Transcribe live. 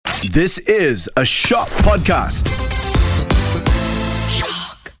This is a Shock Podcast.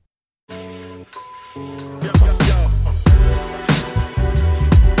 Shock.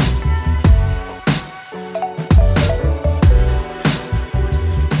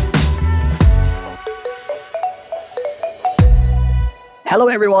 Hello,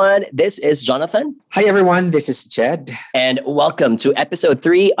 everyone. This is Jonathan. Hi, everyone. This is Jed. And welcome to episode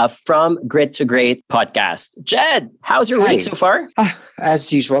 3 of From Grit to Great podcast. Jed, how's your week so far?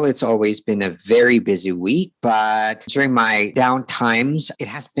 As usual, it's always been a very busy week, but during my down times, it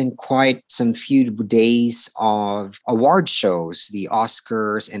has been quite some few days of award shows, the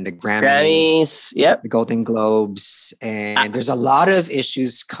Oscars and the Grammys, yep. the Golden Globes, and there's a lot of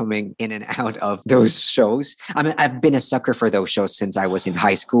issues coming in and out of those shows. I mean, I've been a sucker for those shows since I was in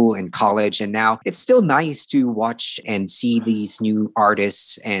high school and college, and now it's still nice to watch and see these new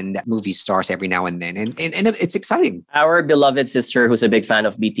artists and movie stars every now and then, and it's exciting. Our beloved sister, who's a big fan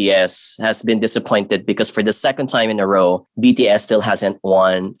of BTS, has been disappointed because for the second time in a row, BTS still hasn't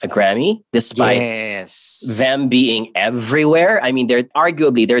won a Grammy, despite them being everywhere. I mean, they're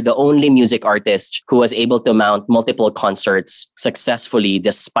the only music artist who was able to mount multiple concerts successfully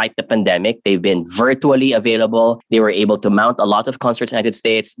despite the pandemic. They've been virtually available. They were able to mount a lot of concerts in the United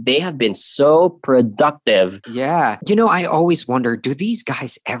States. They have been so productive. Yeah. I always wonder, do these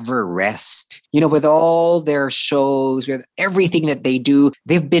guys ever rest? With all their shows, with everything that they do,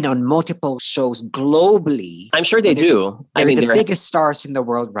 they've been on multiple shows globally. I'm sure they do. They're the biggest stars in the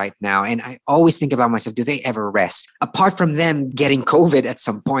world right now. And I always think about myself, do they ever rest? Apart from them getting COVID at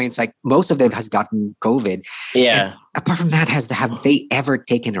some points, like most of them has gotten COVID. Yeah. And apart from that, have they ever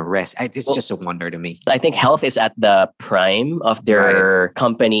taken a rest? It's just a wonder to me. I think health is at the prime of their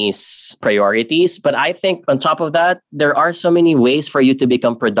company's priorities. But I think on top of that, there are so many ways for you to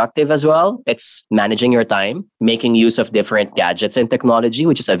become productive as well. It's managing your time, making use of different gadgets and technology,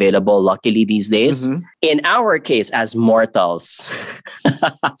 which is available luckily these days. Mm-hmm. In our case, as mortals,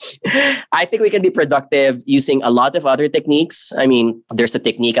 I think we can be productive using a lot of other techniques. I mean, there's a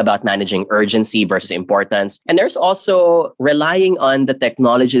technique about managing urgency versus importance. And there's also relying on the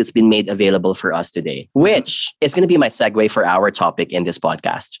technology that's been made available for us today, which is going to be my segue for our topic in this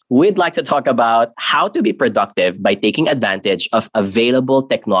podcast. We'd like to talk about how to be productive by taking advantage of available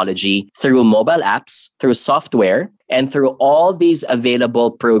technology through mobile apps, through software, and through all these available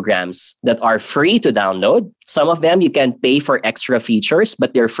programs that are free to download. Some of them you can pay for extra features,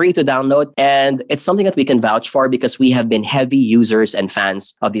 but they're free to download. And it's something that we can vouch for because we have been heavy users and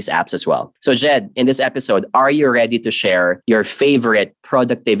fans of these apps as well. So Jed, in this episode, are you ready to share your favorite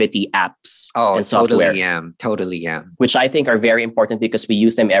productivity apps and software? Totally am. Which I think are very important because we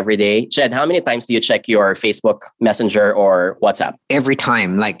use them every day. Jed, how many times do you check your Facebook Messenger or WhatsApp? Every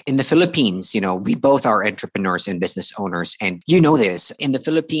time. Like in the Philippines, we both are entrepreneurs and business owners. And you know this, in the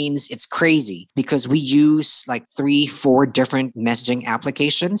Philippines, it's crazy because we use like 3-4 different messaging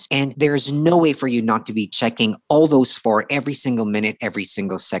applications. And there's no way for you not to be checking all those 4 every single minute, every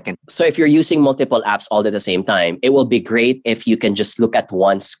single second. So if you're using multiple apps all at the same time, it will be great if you can just look at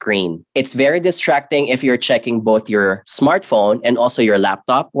one screen. It's very distracting if you're checking both your smartphone and also your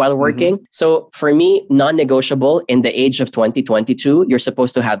laptop while working. Mm-hmm. So for me, non-negotiable in the age of 2022, you're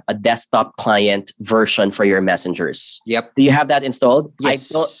supposed to have a desktop client version for your messengers. Yep. Do you have that installed?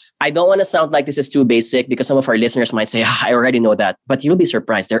 Yes. I don't want to sound like this is too basic because some of our listeners might say, I already know that. But you'll be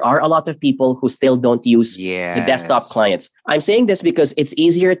surprised. There are a lot of people who still don't use the desktop clients. I'm saying this because it's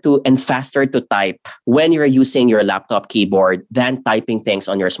easier and faster to type when you're using your laptop keyboard than typing things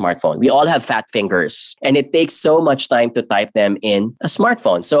on your smartphone. We all have fat fingers and it takes so much time to type them in a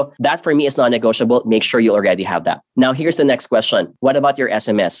smartphone. So that for me is non-negotiable. Make sure you already have that. Now, here's the next question. What about your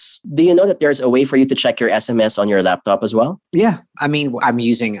SMS? Do you know that there's a way for you to check your SMS on your laptop as well? Yeah. I mean, I'm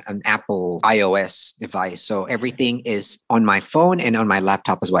using an Apple iOS device. So everything is on my phone and on my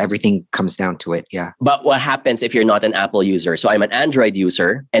laptop as well. Everything comes down to it. Yeah. But what happens if you're not an Apple user? So I'm an Android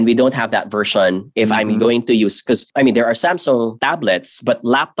user and we don't have that version if I'm going to use, because I mean, there are Samsung tablets, but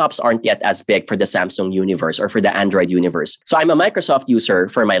laptops aren't yet as big for the Samsung universe or for the Android universe. So I'm a Microsoft user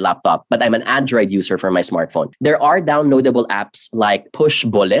for my laptop, but I'm an Android user for my smartphone. There are downloadable apps like Push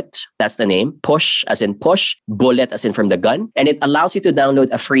Bullet. That's the name. Push as in push, bullet as in from the gun. And it allows you to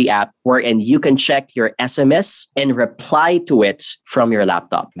download a free app wherein you can check your SMS and reply to it from your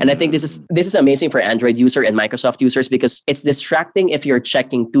laptop. And I think this is amazing for Android user and Microsoft users because it's distracting if you're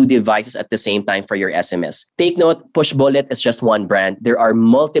checking 2 devices at the same time for your SMS. Take note, Push Bullet is just one brand. There are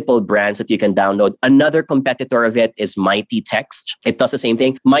multiple brands that you can download. Another competitor of it is Mighty Text. It does the same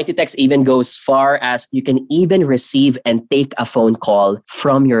thing. Mighty Text even goes far as you can even receive and take a phone call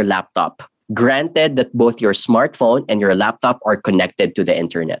from your laptop. granted that both your smartphone and your laptop are connected to the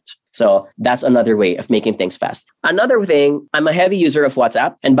internet. So that's another way of making things fast. Another thing, I'm a heavy user of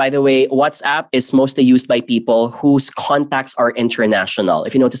WhatsApp. And by the way, WhatsApp is mostly used by people whose contacts are international.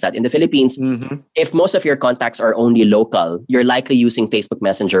 If you notice that in the Philippines, if most of your contacts are only local, you're likely using Facebook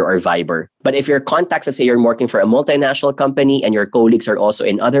Messenger or Viber. But if your contacts, let's say you're working for a multinational company and your colleagues are also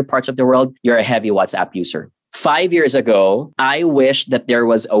in other parts of the world, you're a heavy WhatsApp user. 5 years ago, I wish that there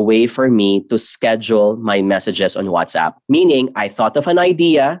was a way for me to schedule my messages on WhatsApp. Meaning, I thought of an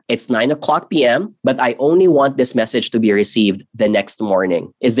idea. It's 9 p.m., but I only want this message to be received the next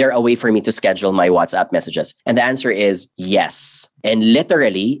morning. Is there a way for me to schedule my WhatsApp messages? And the answer is yes. And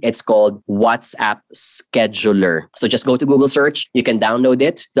literally, it's called WhatsApp Scheduler. So just go to Google search. You can download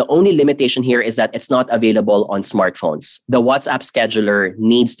it. The only limitation here is that it's not available on smartphones. The WhatsApp Scheduler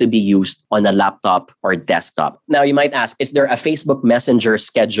needs to be used on a laptop or desktop. Now, you might ask, is there a Facebook Messenger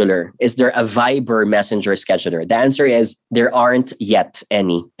scheduler? Is there a Viber Messenger scheduler? The answer is there aren't yet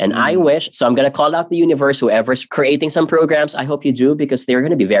any. And I wish, so I'm going to call out the universe, whoever's creating some programs. I hope you do, because they're going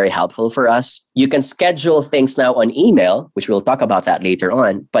to be very helpful for us. You can schedule things now on email, which we'll talk about that later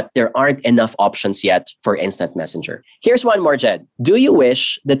on, but there aren't enough options yet for instant messenger. Here's one more, Jed. Do you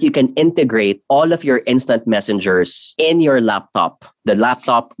wish that you can integrate all of your instant messengers in your laptop, the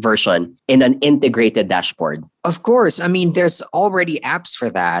laptop version, in an integrated dashboard? Of course. I mean, there's already apps for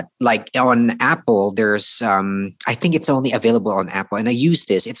that. Like on Apple, there's, I think it's only available on Apple. And I use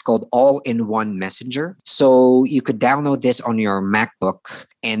this. It's called All-in-One Messenger. So you could download this on your MacBook.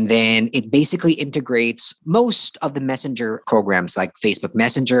 And then it basically integrates most of the messenger programs like Facebook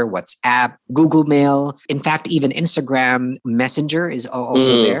Messenger, WhatsApp, Google Mail. In fact, even Instagram Messenger is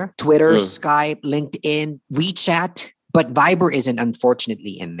also there. Twitter, Skype, LinkedIn, WeChat. But Viber isn't,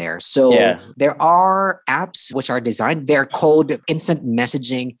 unfortunately, in there. So there are apps which are designed. They're called instant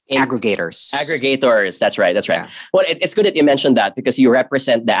messaging aggregators. Aggregators. That's right. That's right. Yeah. Well, it's good that you mentioned that, because you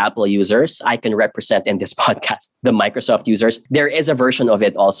represent the Apple users. I can represent in this podcast the Microsoft users. There is a version of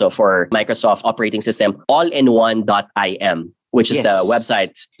it also for Microsoft operating system, allinone.im. Which is the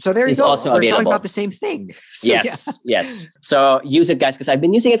website. So there you go. Also We're available. talking about the same thing. So, yes. So use it, guys, because I've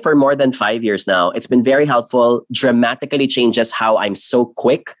been using it for more than 5 years now. It's been very helpful, dramatically changes how I'm so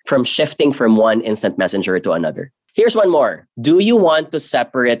quick from shifting from one instant messenger to another. Here's one more. Do you want to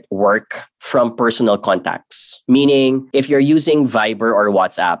separate work from personal contacts? Meaning, if you're using Viber or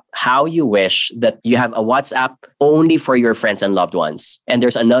WhatsApp, how you wish that you have a WhatsApp only for your friends and loved ones, and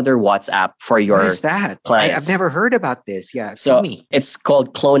there's another WhatsApp for your What is that? clients. I've never heard about this. Yeah, so tell me. It's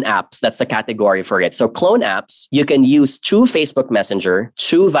called clone apps. That's the category for it. So clone apps, you can use 2 Facebook Messenger,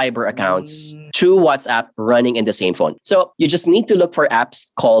 2 Viber accounts, 2 WhatsApp running in the same phone. So you just need to look for apps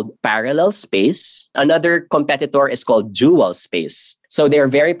called Parallel Space. Another competitor is called Dual Space. So they're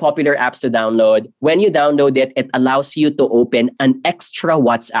very popular apps to download. When you download it, it allows you to open an extra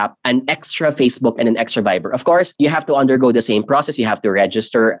WhatsApp, an extra Facebook, and an extra Viber. Of course, you have to undergo the same process. You have to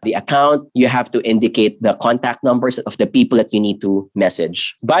register the account. You have to indicate the contact numbers of the people that you need to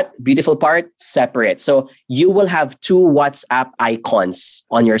message. But beautiful part, separate. So you will have 2 WhatsApp icons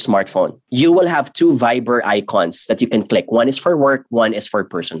on your smartphone. You will have 2 Viber icons that you can click. One is for work, one is for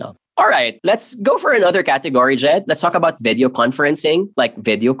personal. All right, let's go for another category, Jed. Let's talk about video conferencing, like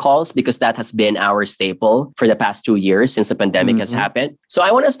video calls, because that has been our staple for the past 2 years since the pandemic has happened. So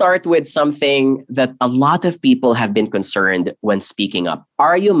I want to start with something that a lot of people have been concerned when speaking up.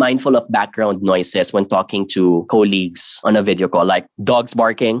 Are you mindful of background noises when talking to colleagues on a video call, like dogs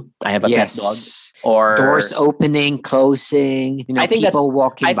barking? I have a pet dog. Or doors opening, closing, people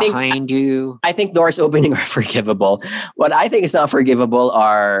walking behind you. I think doors opening are forgivable. What I think is not forgivable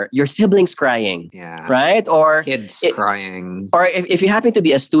are your siblings crying, right? Or kids crying. Or if you happen to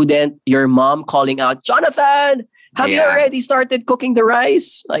be a student, your mom calling out, Jonathan, have you already started cooking the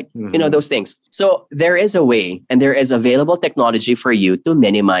rice? Like, those things. So there is a way, and there is available technology for you to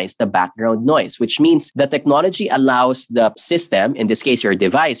minimize the background noise, which means the technology allows the system, in this case, your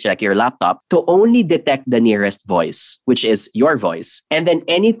device, like your laptop, to only detect the nearest voice, which is your voice. And then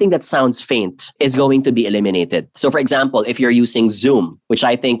anything that sounds faint is going to be eliminated. So for example, if you're using Zoom, which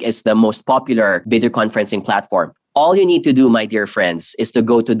I think is the most popular video conferencing platform, all you need to do, my dear friends, is to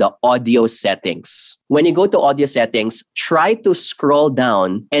go to the audio settings. When you go to audio settings, try to scroll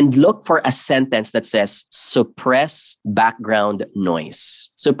down and look for a sentence that says suppress background noise.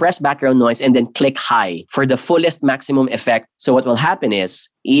 Suppress background noise, and then click high for the fullest maximum effect. So what will happen is,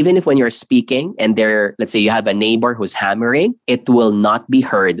 even if when you're speaking and let's say you have a neighbor who's hammering, it will not be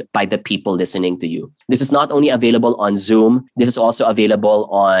heard by the people listening to you. This is not only available on Zoom, this is also available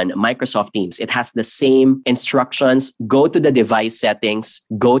on Microsoft Teams. It has the same instruction options, go to the device settings,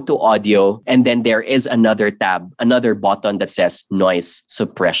 go to audio, and then there is another tab, another button that says noise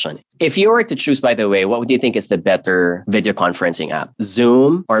suppression. If you were to choose, by the way, what would you think is the better video conferencing app?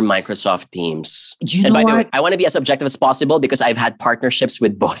 Zoom or Microsoft Teams? You And know by the way, what? I want to be as objective as possible because I've had partnerships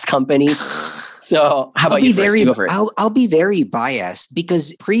with both companies. So how about you first? You go first. I'll be very biased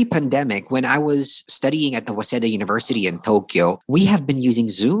because pre-pandemic, when I was studying at the Waseda University in Tokyo, we have been using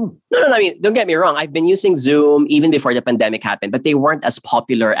Zoom. No. I mean, don't get me wrong. I've been using Zoom even before the pandemic happened, but they weren't as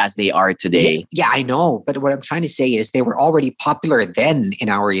popular as they are today. Yeah, I know. But what I'm trying to say is they were already popular then in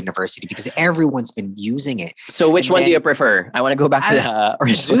our university because everyone's been using it. So which one do you prefer? I want to go back to the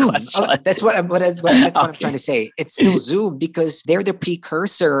original Zoom. question. That's what I'm trying to say. It's still Zoom because they're the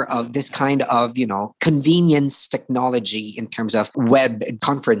precursor of this kind of, convenience technology in terms of web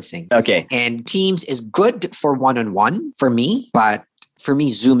conferencing. Okay. And Teams is good for one-on-one for me, but for me,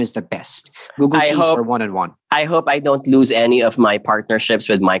 Zoom is the best. Google Teams for one-on-one. I hope I don't lose any of my partnerships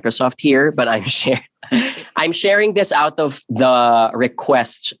with Microsoft here, but I'm sharing this out of the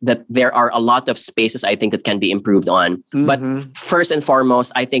request that there are a lot of spaces I think that can be improved on. Mm-hmm. But first and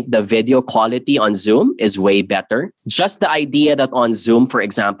foremost, I think the video quality on Zoom is way better. Just the idea that on Zoom, for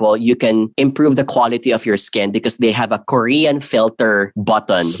example, you can improve the quality of your skin because they have a Korean filter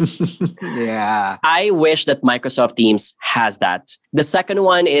button. Yeah. I wish that Microsoft Teams has that. The second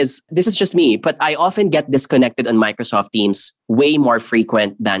one is, this is just me, but I often get disconnected on Microsoft Teams way more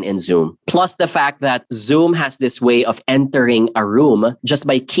frequent than in Zoom. Plus the fact that Zoom has this way of entering a room just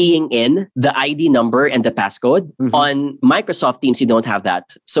by keying in the ID number and the passcode. Mm-hmm. On Microsoft Teams, you don't have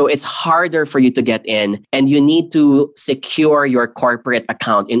that. So it's harder for you to get in and you need to secure your corporate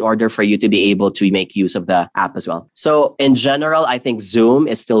account in order for you to be able to make use of the app as well. So in general, I think Zoom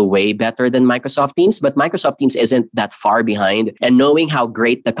is still way better than Microsoft Teams, but Microsoft Teams isn't that far behind. And knowing how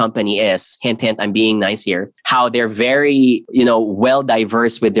great the company is, hint, I'm being nice here, how they're very, well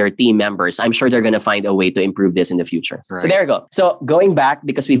diverse with their team members. I'm sure they're going to find a way to improve this in the future. Right. So there you go. So going back,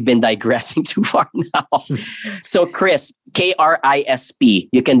 because we've been digressing too far now. So Crisp, KRISP,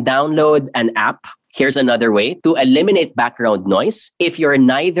 you can download an app. Here's another way to eliminate background noise if you're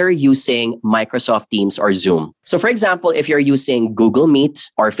neither using Microsoft Teams or Zoom. So for example, if you're using Google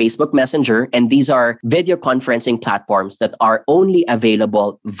Meet or Facebook Messenger, and these are video conferencing platforms that are only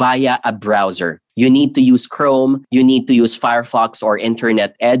available via a browser, you need to use Chrome, you need to use Firefox or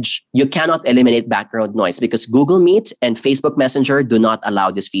Internet Edge. You cannot eliminate background noise because Google Meet and Facebook Messenger do not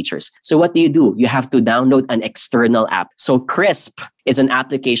allow these features. So what do? You have to download an external app. So Crisp is an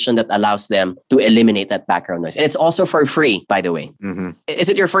application that allows them to eliminate that background noise. And it's also for free, by the way. Mm-hmm. Is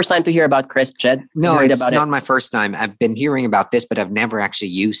it your first time to hear about Crisp, Jed? No, it's not my first time. I've been hearing about this, but I've never actually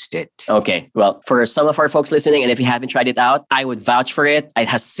used it. Okay. Well, for some of our folks listening, and if you haven't tried it out, I would vouch for it. It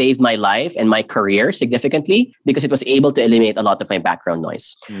has saved my life and my career significantly because it was able to eliminate a lot of my background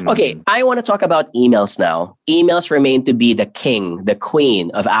noise. Mm-hmm. Okay. I want to talk about emails now. Emails remain to be the king, the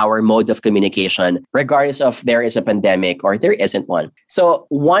queen of our mode of communication, regardless of there is a pandemic or there isn't one. So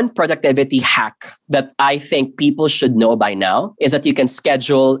one productivity hack that I think people should know by now is that you can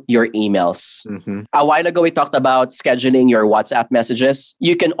schedule your emails. Mm-hmm. A while ago, we talked about scheduling your WhatsApp messages.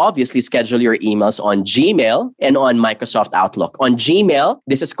 You can obviously schedule your emails on Gmail and on Microsoft Outlook. On Gmail,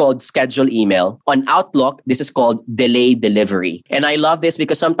 this is called schedule email. On Outlook, this is called delay delivery. And I love this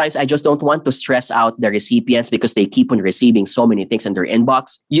because sometimes I just don't want to stress out the recipients because they keep on receiving so many things in their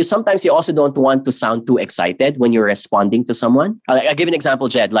inbox. Sometimes you also don't want to sound too excited when you're responding to someone. I'll give an example,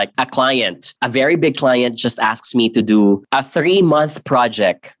 Jed, like a client, a very big client just asks me to do a 3-month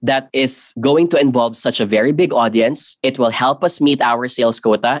project that is going to involve such a very big audience. It will help us meet our sales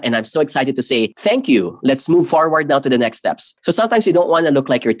quota. And I'm so excited to say, thank you. Let's move forward now to the next steps. So sometimes you don't want to look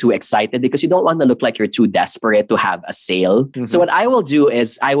like you're too excited because you don't want to look like you're too desperate to have a sale. Mm-hmm. So what I will do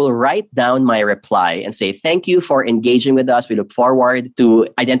is I will write down my reply and say, thank you for engaging with us. We look forward to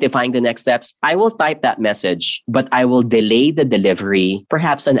identifying the next steps. I will type that message, but I will delay the delivery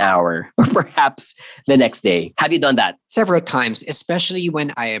perhaps an hour or perhaps the next day. Have you done that? Several times, especially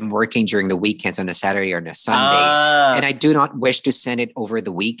when I am working during the weekends on a Saturday or on a Sunday. And I do not wish to send it over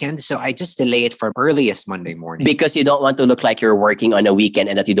the weekend. So I just delay it for earliest Monday morning. Because you don't want to look like you're working on a weekend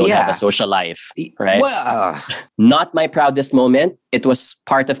and that you don't have a social life, right? Well, not my proudest moment. It was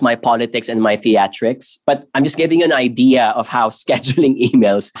part of my politics and my theatrics. But I'm just giving you an idea of how scheduling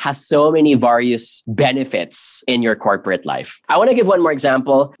emails has so many various benefits in your corporate life. I want to give one more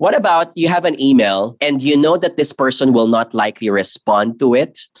example. What about you have an email and you know that this person will not likely respond to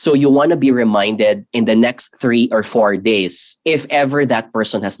it. So you want to be reminded in the next 3 or 4 days if ever that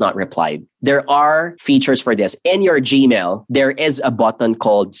person has not replied. There are features for this. In your Gmail, there is a button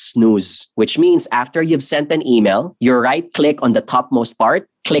called snooze, which means after you've sent an email, you right click on the topmost part,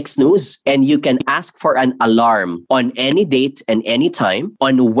 click snooze, and you can ask for an alarm on any date and any time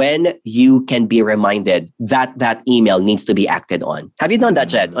on when you can be reminded that that email needs to be acted on. Have you done that,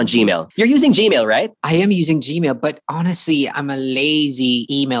 Jed, on Gmail? You're using Gmail, right? I am using Gmail, but honestly, I'm a lazy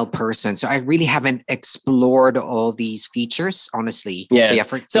email person. So I really haven't explored all these features, honestly. Yeah. So yeah,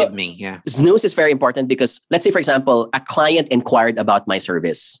 forgive me. Yeah. Snooze is very important because let's say, for example, a client inquired about my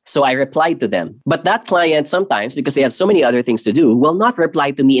service. So I replied to them. But that client sometimes, because they have so many other things to do, will not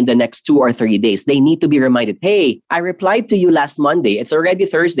reply to me in the next 2 or 3 days. They need to be reminded, hey, I replied to you last Monday. It's already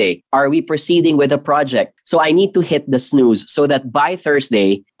Thursday. Are we proceeding with the project? So I need to hit the snooze so that by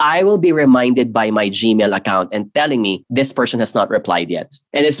Thursday, I will be reminded by my Gmail account and telling me this person has not replied yet.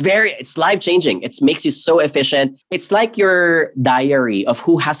 And it's life changing. It makes you so efficient. It's like your diary of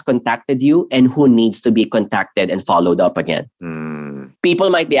who has contacted you and who needs to be contacted and followed up again. People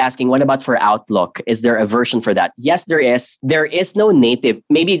might be asking, what about for Outlook? Is there a version for that? Yes, there is. There is no native.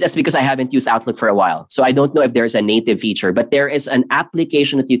 Maybe that's because I haven't used Outlook for a while. So I don't know if there's a native feature, but there is an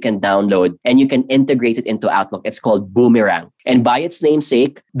application that you can download and you can integrate it into Outlook. It's called Boomerang. And by its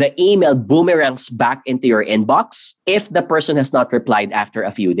namesake, the email boomerangs back into your inbox if the person has not replied after a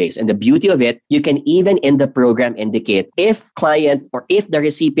few days. And the beauty of it, you can even in the program indicate if client or if the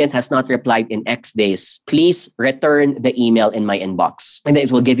recipient has not replied in X days, please return the email in my inbox. And then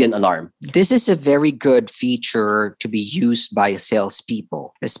it will give you an alarm. This is a very good feature to be used by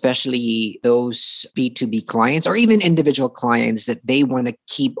salespeople, especially those B2B clients or even individual clients that they want to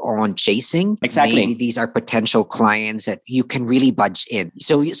keep on chasing. Exactly. Maybe these are potential clients that you can really budge in.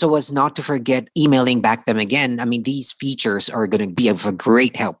 So as not to forget emailing back them again. I mean, these features are going to be of a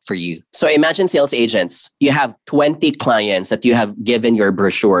great help for you. So imagine sales agents. You have 20 clients that you have given your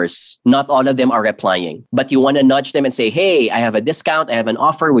brochures. Not all of them are replying, but you want to nudge them and say, hey, I have a discount. I have an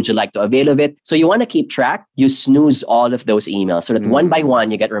offer. Would you like to avail of it? So you want to keep track. You snooze all of those emails so that one by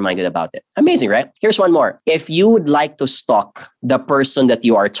one, you get reminded about it. Amazing, right? Here's one more. If you would like to stalk the person that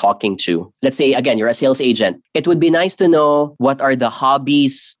you are talking to, let's say, again, you're a sales agent. It would be nice to know what are the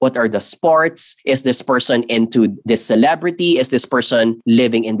hobbies, what are the sports, is this person into this celebrity, is this person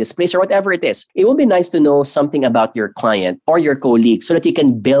living in this place or whatever it is. It would be nice to know something about your client or your colleague so that you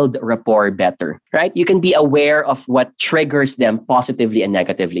can build rapport better, right? You can be aware of what triggers them positively and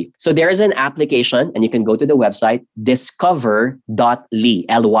negatively. So there is an application and you can go to the website, discover.ly,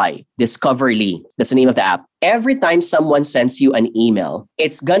 L-Y, Discoverly. That's the name of the app. Every time someone sends you an email,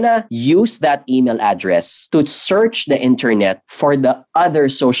 it's gonna use that email address to search the internet for the other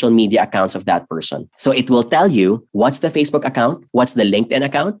social media accounts of that person. So it will tell you what's the Facebook account, what's the LinkedIn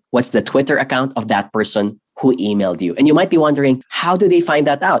account, what's the Twitter account of that person who emailed you. And you might be wondering, how do they find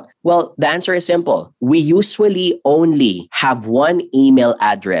that out? Well, the answer is simple. We usually only have one email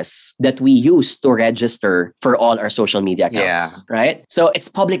address that we use to register for all our social media accounts, right? So it's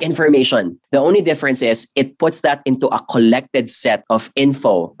public information. The only difference is it puts that into a collected set of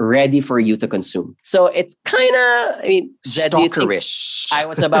info ready for you to consume. So it's kind of, stalkerish. I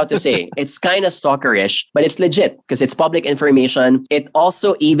was about to say, it's kind of stalkerish, but it's legit because it's public information. It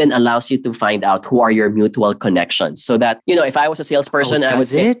also even allows you to find out who are your mutual connections so that, if I was a salesperson, I would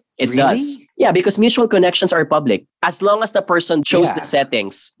say it really does. Yeah, because mutual connections are public. As long as the person chose the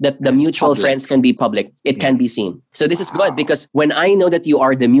settings that the mutual public. Friends can be public, it can be seen. So this is good because when I know that you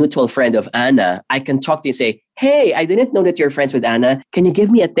are the mutual friend of Anna, I can talk to you and say, hey, I didn't know that you're friends with Anna. Can you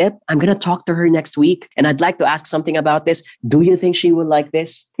give me a tip? I'm going to talk to her next week and I'd like to ask something about this. Do you think she will like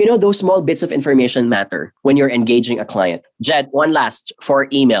this? Those small bits of information matter when you're engaging a client. Jed, one last for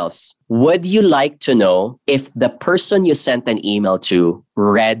emails. Would you like to know if the person you sent an email to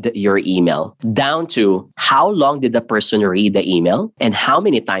read your email? Down to how long did the person read the email and how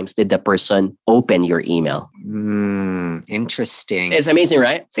many times did the person open your email? Interesting. It's amazing,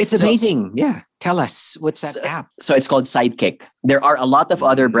 right? It's amazing. Yeah. Tell us, what's that app? So it's called Sidekick. There are a lot of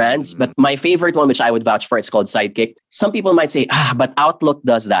other brands, but my favorite one, which I would vouch for, it's called Sidekick. Some people might say, but Outlook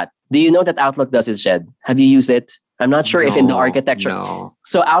does that. Do you know that Outlook does it, Jed? Have you used it? I'm not sure if in the No, architecture. no.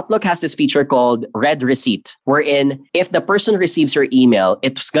 So Outlook has this feature called Read Receipt, wherein if the person receives your email,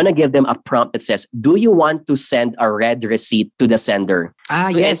 it's going to give them a prompt that says, do you want to send a read receipt to the sender?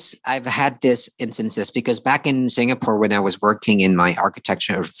 Yes, I've had this instances because back in Singapore, when I was working in my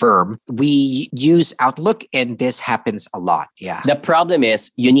architecture firm, we use Outlook and this happens a lot. Yeah. The problem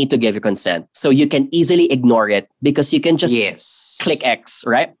is you need to give your consent. So you can easily ignore it because you can just Yes. click X,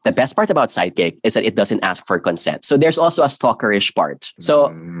 right? The best part about Sidekick is that it doesn't ask for consent. So there's also a stalkerish part.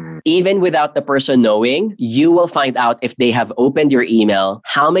 So even without the person knowing, you will find out if they have opened your email,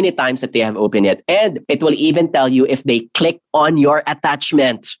 how many times that they have opened it, and it will even tell you if they click on your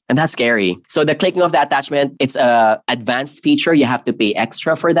attachment. And that's scary. So the clicking of the attachment, it's a advanced feature. You have to pay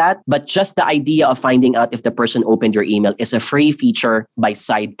extra for that. But just the idea of finding out if the person opened your email is a free feature by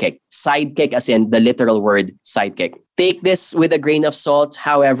Sidekick. Sidekick as in the literal word sidekick. Take this with a grain of salt,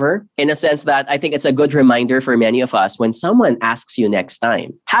 however, in a sense that I think it's a good reminder for many of us when someone asks you next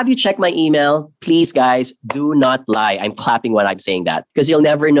time, have you checked my email? Please, guys, do not lie. I'm clapping when I'm saying that because you'll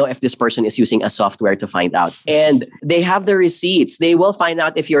never know if this person is using a software to find out. And they have the receipts. They will find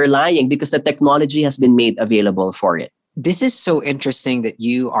out if you're lying because the technology has been made available for it. This is so interesting that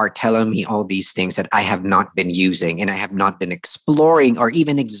you are telling me all these things that I have not been using and I have not been exploring or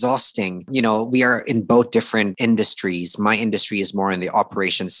even exhausting. You know, we are in both different industries. My industry is more on the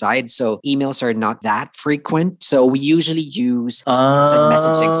operations side. So emails are not that frequent. So we usually use instant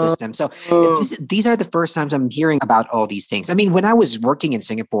messaging systems. So these are the first times I'm hearing about all these things. I mean, when I was working in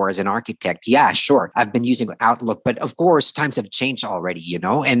Singapore as an architect, yeah, sure, I've been using Outlook, but of course, times have changed already, you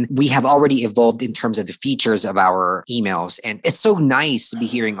know, and we have already evolved in terms of the features of our emails. And it's so nice to be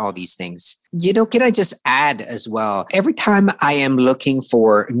hearing all these things. You know, can I just add as well? Every time I am looking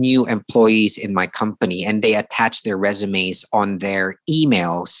for new employees in my company and they attach their resumes on their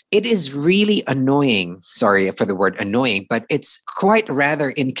emails, it is really annoying. Sorry for the word annoying, but it's quite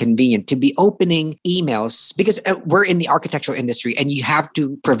rather inconvenient to be opening emails because we're in the architectural industry and you have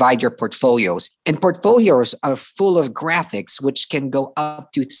to provide your portfolios. And portfolios are full of graphics, which can go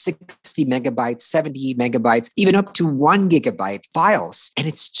up to 60 megabytes, 70 megabytes, even up to 1 gigabyte files. And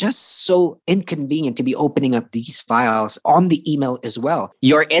it's just so inconvenient to be opening up these files on the email as well.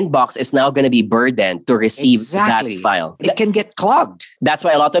 Your inbox is now going to be burdened to receive that file. It can get clogged. That's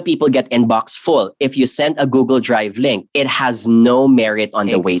why a lot of people get inbox full. If you send a Google Drive link, it has no merit on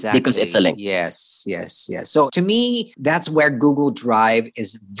the weight because it's a link. Yes. So to me, that's where Google Drive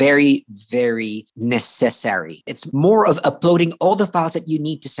is very, very necessary. It's more of uploading all the files that you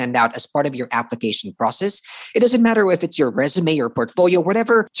need to send out as part of your application process. It doesn't matter if it's your resume or portfolio,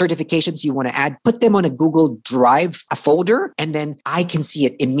 whatever certifications you want to add, put them on a Google Drive, a folder, and then I can see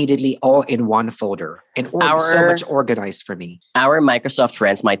it immediately all in one folder. And so much organized for me. Our Microsoft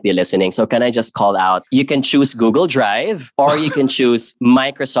friends might be listening. So can I just call out, you can choose Google Drive or you can choose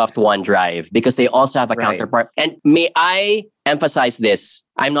Microsoft OneDrive because they also have a counterpart. And may I emphasize this,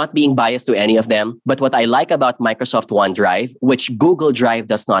 I'm not being biased to any of them, but what I like about Microsoft OneDrive, which Google Drive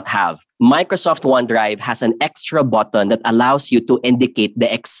does not have, Microsoft OneDrive has an extra button that allows you to indicate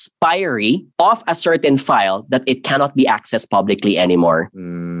the expiry of a certain file that it cannot be accessed publicly anymore.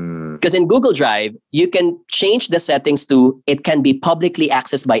 Because in Google Drive, you can change the settings to it can be publicly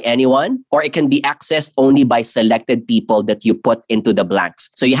accessed by anyone or it can be accessed only by selected people that you put into the blanks.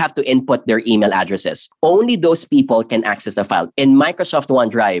 So you have to input their email addresses. Only those people can access the file. In Microsoft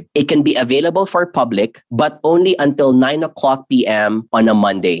OneDrive, it can be available for public, but only until 9 o'clock p.m. on a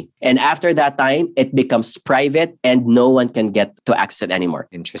Monday. And after that time, it becomes private and no one can get to access it anymore.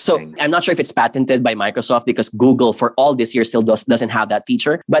 Interesting. So I'm not sure if it's patented by Microsoft because Google for all this year still doesn't have that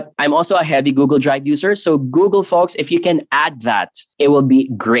feature. But I'm also a heavy Google Drive user. So Google folks, if you can add that, it will be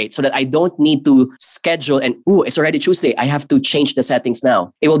great so that I don't need to schedule and, it's already Tuesday. I have to change the settings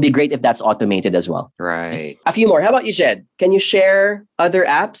now. It will be great if that's automated as well. Right. A few more. How about you, Jed? Can you share other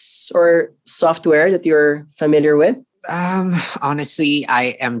apps or software that you're familiar with? Honestly,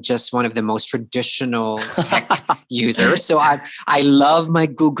 I am just one of the most traditional tech users. So I love my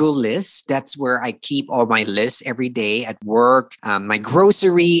Google list. That's where I keep all my lists every day at work, my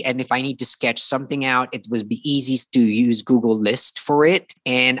grocery. And if I need to sketch something out, it would be easy to use Google List for it.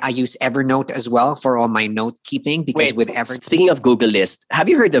 And I use Evernote as well for all my note keeping because speaking of Google List, have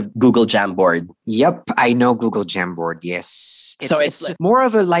you heard of Google Jamboard? Yep, I know Google Jamboard. Yes. It's more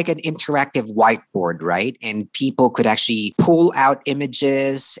of like an interactive whiteboard, right? And people could actually pull out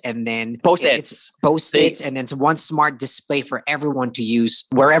images and then Post-its. Post-its, and then it's one smart display for everyone to use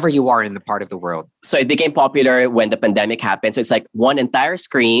wherever you are in the part of the world. So it became popular when the pandemic happened. So it's like one entire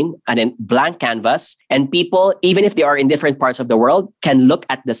screen and then blank canvas. And people, even if they are in different parts of the world, can look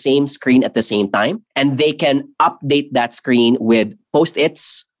at the same screen at the same time. And they can update that screen with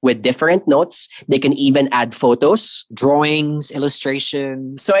post-its, with different notes. They can even add photos, drawings,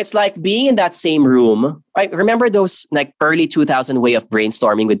 illustrations. So it's like being in that same room. Right? Remember those like early 2000 way of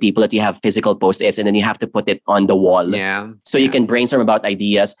brainstorming with people that you have physical post-its and then you have to put it on the wall. Yeah. So you can brainstorm about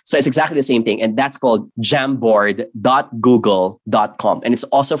ideas. So it's exactly the same thing. And that's called jamboard.google.com. And it's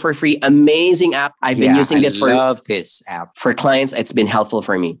also for free. Amazing app. I've been using this I love this app. For clients. It's been helpful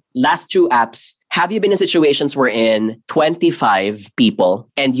for me. Last two apps. Have you been in situations wherein 25 people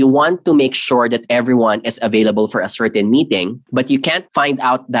and you want to make sure that everyone is available for a certain meeting, but you can't find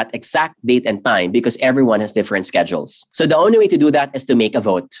out that exact date and time because everyone has different schedules? So the only way to do that is to make a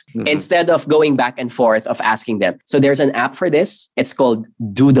vote instead of going back and forth of asking them. So there's an app for this. It's called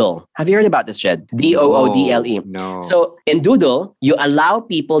Doodle. Have you heard about this, Jed? Doodle. No. So in Doodle, you allow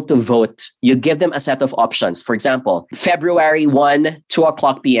people to vote. You give them a set of options. For example, February 1, 2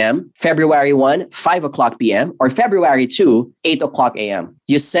 o'clock p.m., February 1, 5 o'clock p.m., or February 2, 8 o'clock a.m.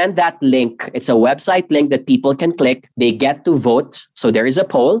 You send that link. It's a website link that people can click. They get to vote. So there is a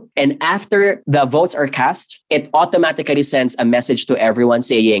poll. And after the votes are cast, it automatically sends a message to everyone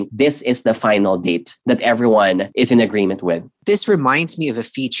saying, this is the final date that everyone is in agreement with. This reminds me of a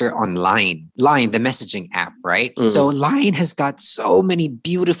feature on Line, the messaging app, right? So Line has got so many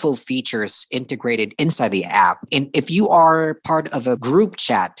beautiful features integrated inside the app. And if you are part of a group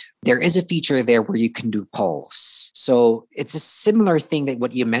chat, there is a feature there where you can do polls. So it's a similar thing that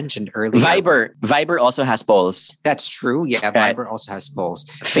what you mentioned earlier. Viber also has polls. That's true. Yeah, right. Viber also has polls.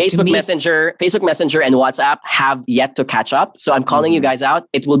 Facebook Messenger and WhatsApp have yet to catch up. So I'm calling you guys out.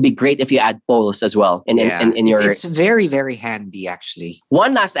 It will be great if you add polls as well in your. It's very, very handy, actually.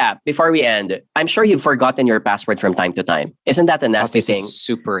 One last app before we end. I'm sure you've forgotten your password from time to time. Isn't that a nasty thing? This is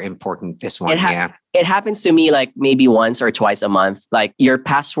super important. This one, It happens to me like maybe once or twice a month. Like your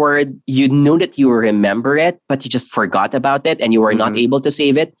password, you know that you remember it, but you just forgot about it and you were not able to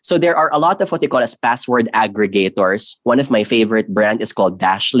save it. So there are a lot of what they call as password aggregators. One of my favorite brand is called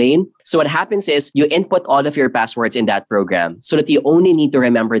Dashlane. So what happens is you input all of your passwords in that program so that you only need to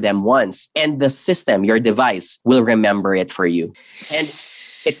remember them once. And the system, your device, will remember it for you. And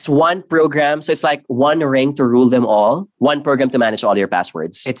it's one program. So it's like one ring to rule them all. One program to manage all your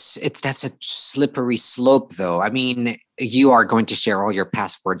passwords. That's a slippery slope, though. I mean, you are going to share all your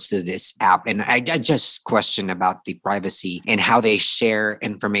passwords to this app. And I just question about the privacy and how they share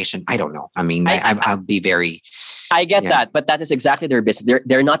information. I don't know. I mean, I'll be very... I get that, but that is exactly their business.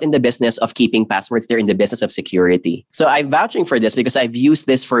 They're not in the business of keeping passwords. They're in the business of security. So I'm vouching for this because I've used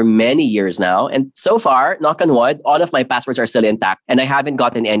this for many years now. And so far, knock on wood, all of my passwords are still intact. And I haven't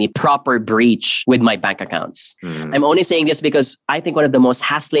gotten any proper breach with my bank accounts. I'm only saying this because I think one of the most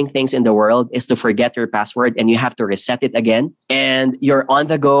hassling things in the world is to forget your password and you have to reset it again. And you're on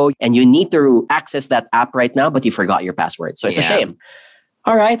the go and you need to access that app right now, but you forgot your password. So it's a shame.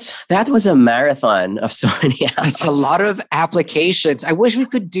 All right. That was a marathon of so many apps. It's a lot of applications. I wish we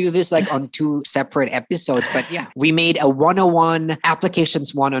could do this like on 2 separate episodes, but we made a 101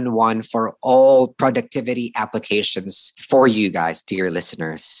 applications 101 for all productivity applications for you guys, dear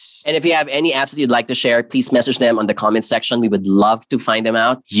listeners. And if you have any apps that you'd like to share, please message them on the comment section. We would love to find them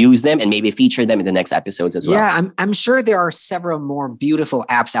out, use them, and maybe feature them in the next episodes as well. Yeah, I'm sure there are several more beautiful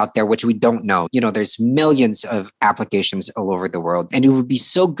apps out there, which we don't know. You know, there's millions of applications all over the world, and it would be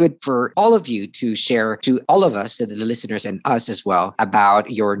so good for all of you to share to all of us, to the listeners and us as well,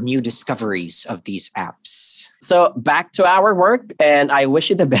 about your new discoveries of these apps. So back to our work, and I wish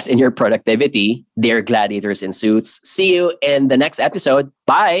you the best in your productivity, dear gladiators in suits. See you in the next episode.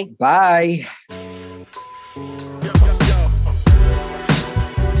 Bye. Bye.